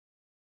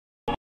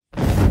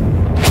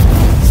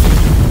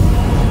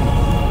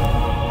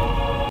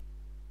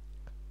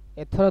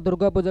एथर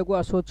दुर्गा पूजा को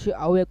आसुची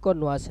आउ एक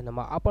नुआ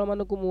सिनेमा आपण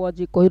मानकु मु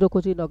आज कहि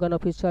रखुची नगन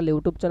ऑफिशियल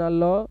यूट्यूब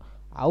चैनल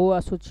आउ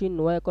आसुची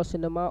नुआ एक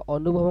सिनेमा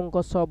अनुभवंक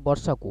सह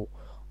वर्षा को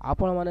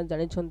आपण माने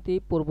जानिछंती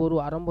पूर्वरु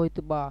आरंभ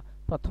होइतबा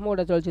प्रथम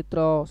गोटे चलचित्र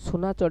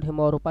सुना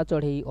चढ़ेम रूपा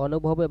चढ़ई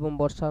अनुभव एवं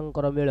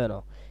वर्षांकर मिलन।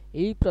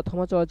 यही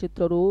प्रथम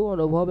चलचित्रु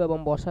अनुभव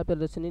एवं वर्षा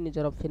प्रियदर्शिनी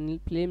निजर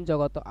फिल्म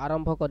जगत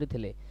आरंभ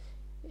करथिले।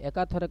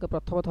 एकाथरके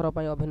प्रथम थर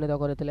पर अभिनय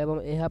करथिले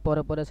एवं एहा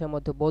परे परे से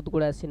मध्य बहुत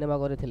गुड़ा सिनेमा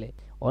करथिले।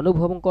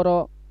 अनुभवंकर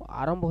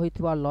आरंभ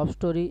होइथिबा लव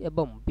स्टोरी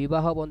एवं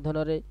विवाह बंधन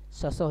रे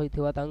शेष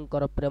होइथिबा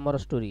तांकर प्रेमर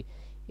स्टोरी।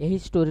 यही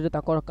स्टोरी रे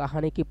तांकर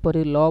कहानी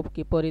किपरि लव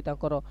किपरि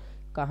तांकर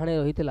कहानी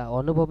रहिथिला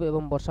अनुभव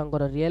एवं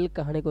वर्षांकर रियल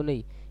कहानी को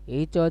नहीं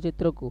यही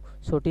चलचित्र को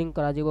शूटिंग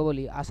करा जिवो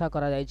बोली आशा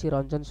करा जायछि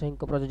रंजन सिंह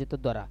प्रयोजित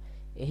द्वारा।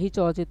 यही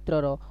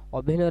चलचित्र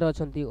अभिनय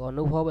अछंती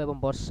अनुभव एवं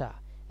वर्षा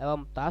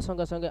एवं ता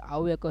संगे संगे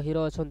आउ एक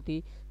हीरो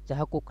अछंती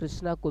जहाको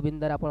कृष्णा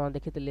गोविंदर आपण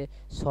देखिथिले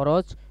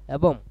सरोज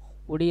एवं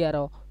ओडियार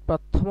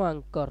प्रथम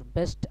एंकर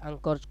बेस्ट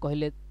एंकर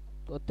कहले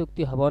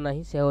अत्युक्ति हबो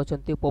नाही से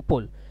होचंती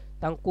पोपोल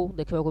तांको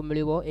देखिबा को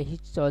मिलिबो एही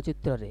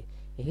चलचित्र रे।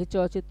 एही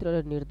चलचित्र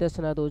रे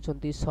निर्देशना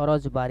दोचंती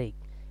सरोज बारिक।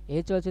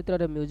 एही चलचित्र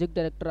रे म्यूजिक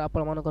डायरेक्टर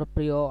आपण मानकर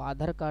प्रिय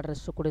आधार कार्ड रे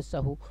सुकुड़े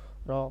साहू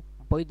रो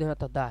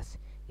बैद्यनाथ दास।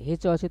 एही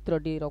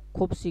चलचित्रटी रो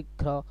खूब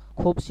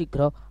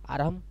शीघ्र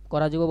आरंभ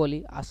करा जिवो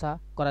बोली आशा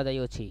करा जाई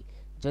अछि।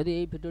 जदि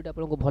ये भिडियोटी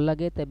आपको भल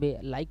लगे तेबे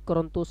लाइक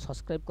करंतु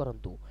सब्सक्राइब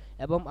करंतु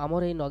एवं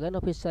आमर ये नगेन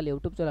ऑफिशियल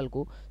यूट्यूब चैनल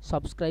को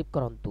सब्सक्राइब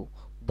करंतु।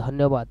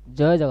 धन्यवाद।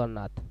 जय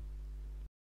जगन्नाथ।